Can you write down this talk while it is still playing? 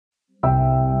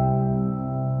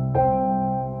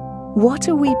What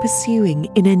are we pursuing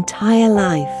in entire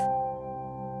life?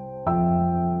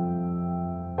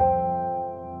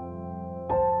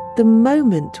 The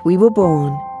moment we were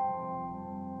born,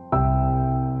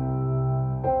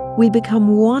 we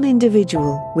become one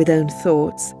individual with own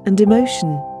thoughts and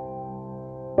emotion.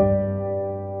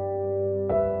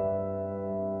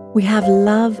 We have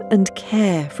love and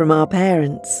care from our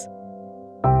parents.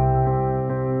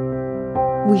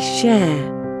 We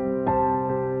share.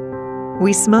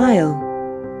 We smile.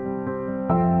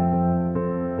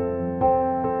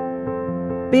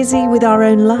 Busy with our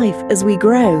own life as we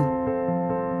grow.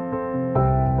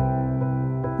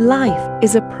 Life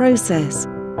is a process.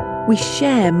 We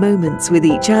share moments with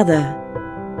each other.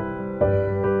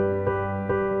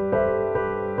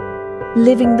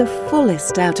 Living the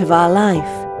fullest out of our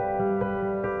life.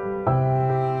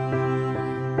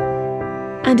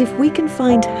 And if we can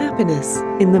find happiness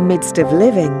in the midst of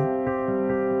living,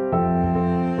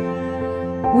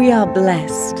 we are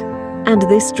blessed, and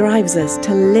this drives us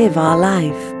to live our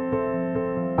life.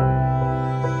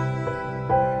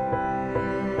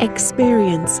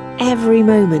 Experience every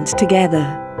moment together.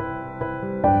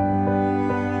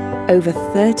 Over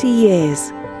 30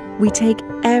 years, we take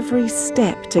every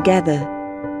step together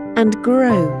and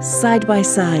grow side by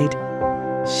side,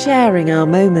 sharing our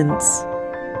moments.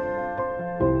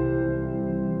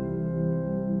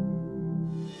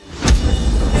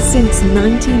 Since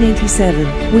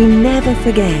 1987, we never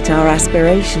forget our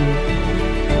aspiration.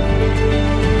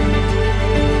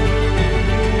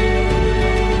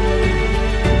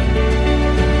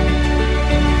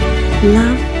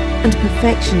 Love and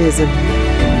perfectionism.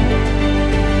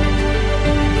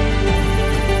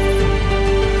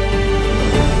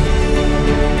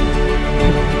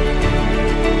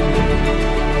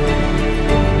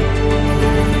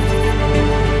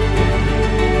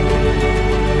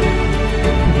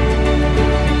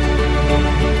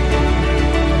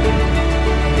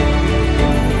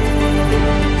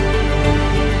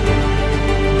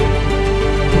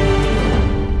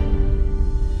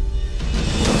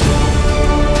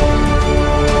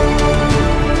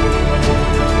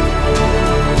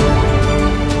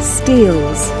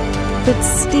 Steels, but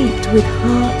steeped with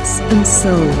hearts and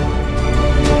soul.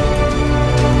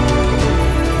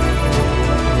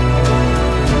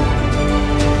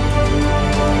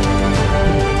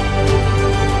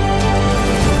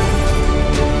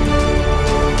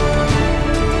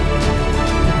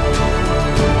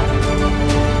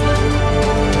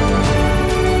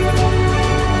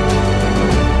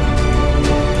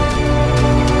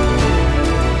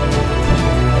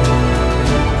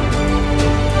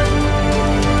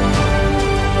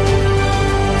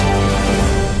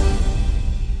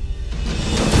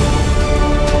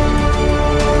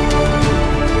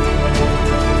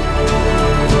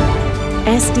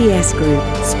 SDS Group,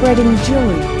 spreading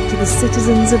joy to the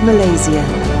citizens of Malaysia.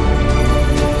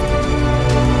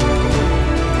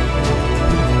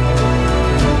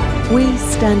 We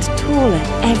stand taller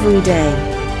every day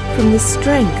from the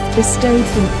strength bestowed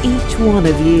from each one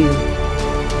of you.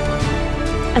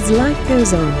 As life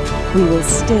goes on, we will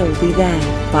still be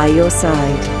there by your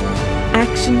side.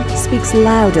 Action speaks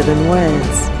louder than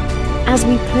words as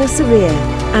we persevere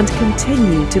and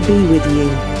continue to be with you.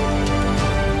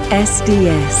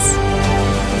 SDS.